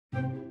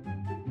Hello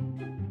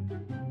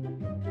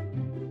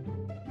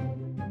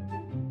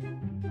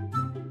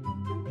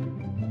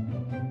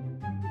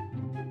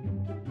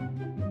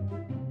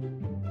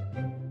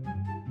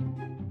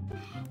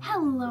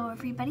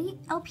everybody,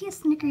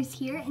 LPS Snickers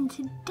here, and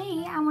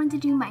today I wanted to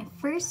do my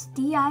first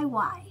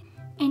DIY.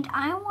 And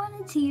I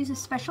wanted to use a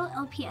special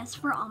LPS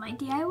for all my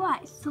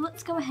DIYs, so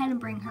let's go ahead and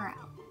bring her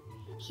out.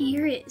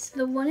 Here is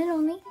the one and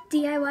only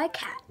DIY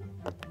cat.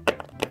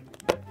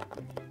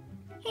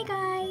 Hey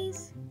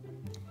guys!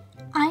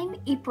 I'm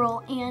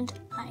April and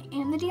I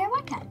am the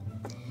DIY cat.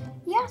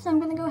 Yeah, so I'm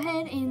going to go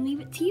ahead and leave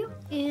it to you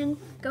and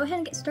go ahead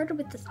and get started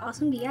with this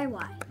awesome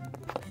DIY.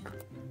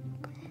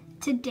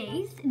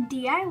 Today's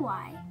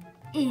DIY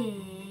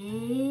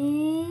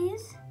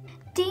is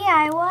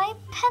DIY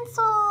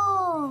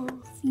pencils!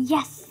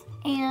 Yes,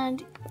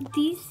 and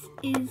this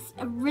is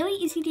a really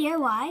easy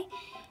DIY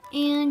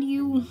and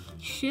you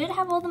should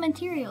have all the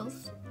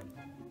materials.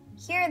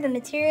 Here are the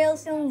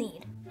materials you'll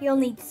need. You'll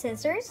need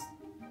scissors,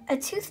 a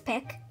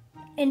toothpick,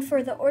 and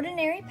for the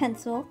ordinary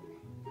pencil,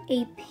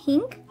 a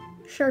pink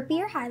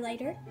Sharpie or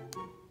highlighter,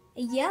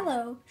 a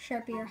yellow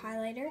Sharpie or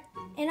highlighter,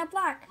 and a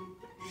black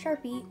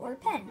Sharpie or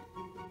pen.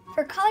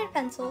 For colored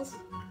pencils,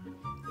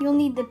 you'll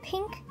need the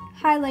pink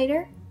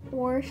highlighter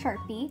or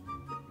Sharpie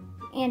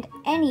and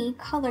any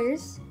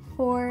colors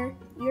for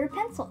your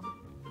pencil.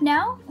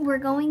 Now we're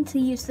going to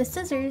use the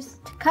scissors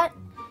to cut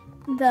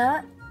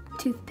the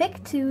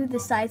toothpick to the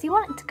size you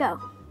want it to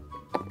go.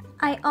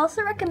 I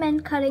also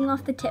recommend cutting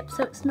off the tip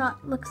so it's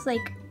not looks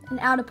like an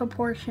out of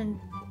proportion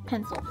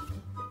pencil.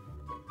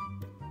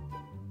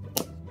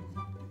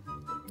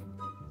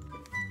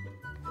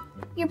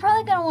 You're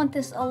probably going to want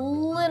this a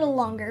little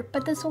longer,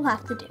 but this will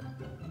have to do.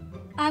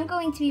 I'm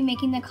going to be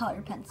making the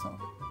color pencil.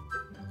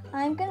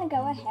 I'm going to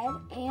go ahead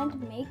and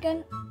make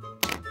an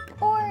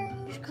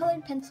orange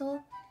colored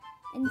pencil.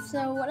 And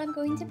so what I'm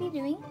going to be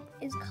doing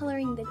is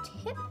coloring the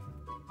tip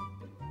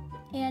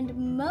and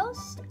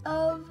most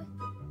of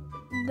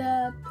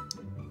the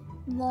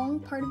long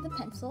part of the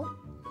pencil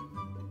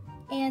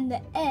and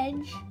the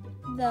edge,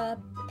 the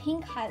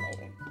pink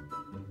highlighter.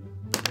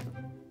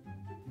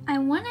 I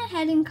went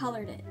ahead and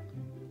colored it.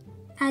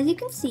 As you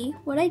can see,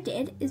 what I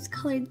did is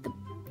colored the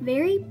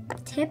very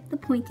tip, the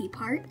pointy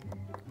part,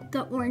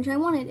 the orange I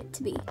wanted it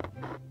to be.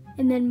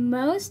 And then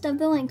most of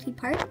the lengthy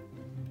part,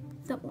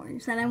 the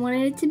orange that I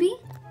wanted it to be.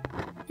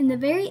 And the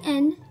very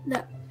end,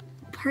 the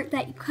part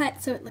that you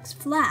cut so it looks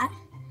flat,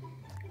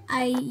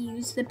 I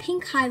used the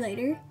pink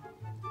highlighter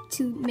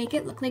to make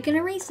it look like an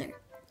eraser.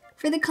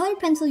 For the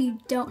colored pencil, you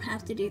don't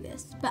have to do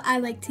this, but I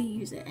like to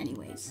use it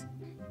anyways.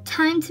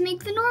 Time to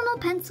make the normal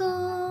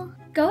pencil.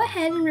 Go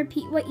ahead and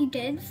repeat what you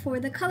did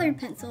for the colored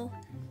pencil.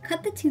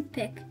 Cut the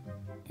toothpick,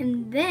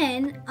 and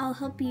then I'll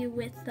help you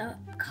with the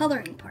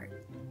coloring part.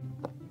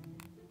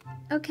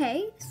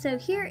 Okay, so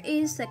here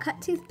is the cut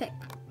toothpick.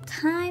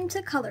 Time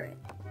to color it.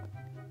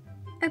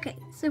 Okay,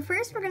 so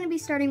first we're going to be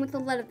starting with the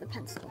lead of the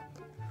pencil.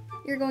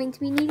 You're going to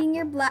be needing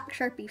your black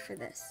Sharpie for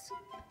this.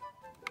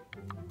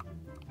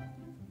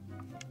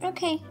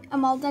 Okay,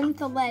 I'm all done with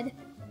the lead.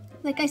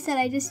 Like I said,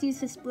 I just used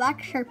this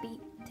black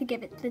Sharpie to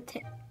give it the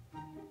tip.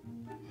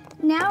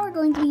 Now we're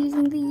going to be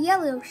using the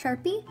yellow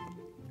Sharpie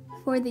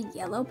for the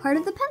yellow part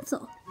of the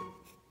pencil.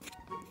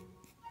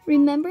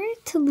 Remember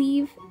to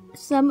leave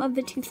some of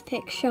the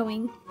toothpick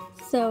showing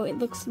so it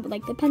looks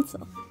like the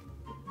pencil.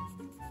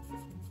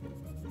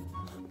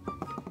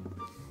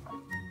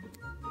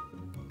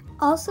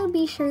 Also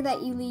be sure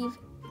that you leave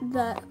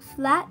the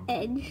flat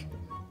edge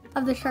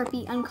of the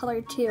Sharpie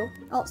uncolored too,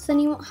 else then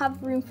you won't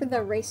have room for the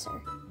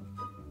eraser.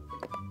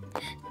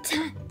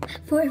 Time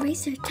for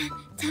eraser time,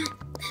 time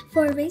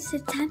for eraser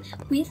time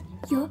with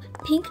your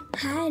pink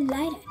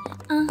highlighter.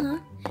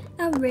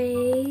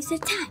 Eraser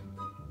time.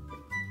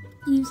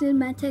 Using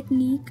my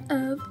technique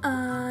of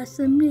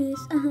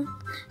awesomeness.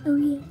 Oh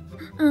yeah.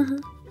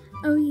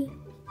 Oh yeah.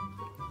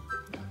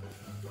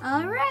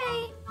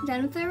 Alright,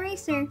 done with the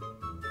eraser.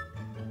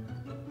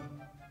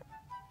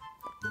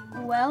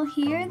 Well,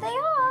 here they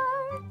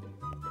are.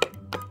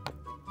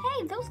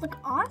 Hey, those look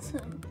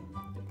awesome.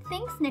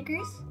 Thanks,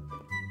 Snickers.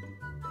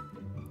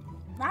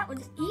 That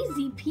was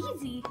easy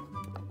peasy.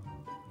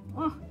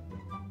 Oh,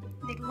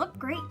 they look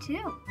great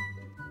too.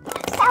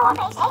 So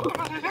amazing!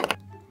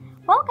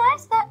 Well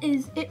guys, that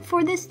is it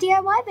for this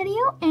DIY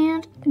video,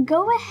 and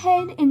go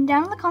ahead and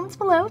down in the comments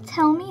below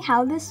tell me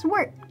how this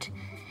worked.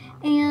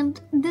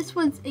 And this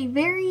was a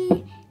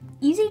very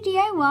easy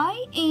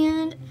DIY,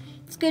 and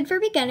it's good for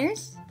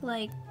beginners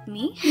like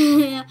me.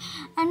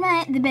 I'm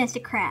not the best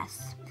at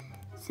crafts,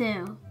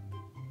 so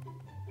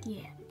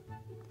yeah.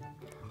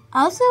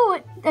 Also,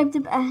 down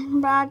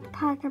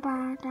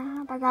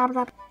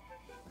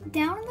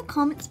in the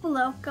comments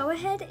below, go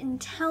ahead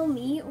and tell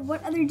me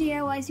what other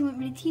DIYs you want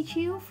me to teach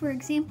you. For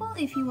example,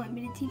 if you want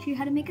me to teach you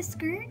how to make a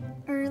skirt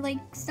or like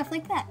stuff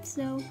like that.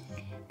 So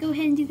go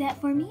ahead and do that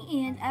for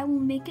me and I will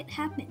make it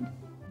happen.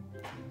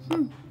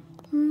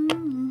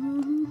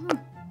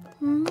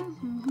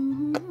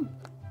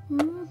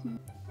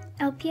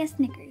 LPS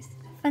Snickers.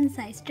 Fun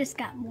size just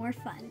got more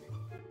fun.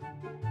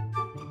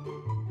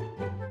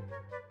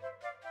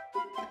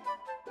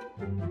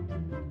 you.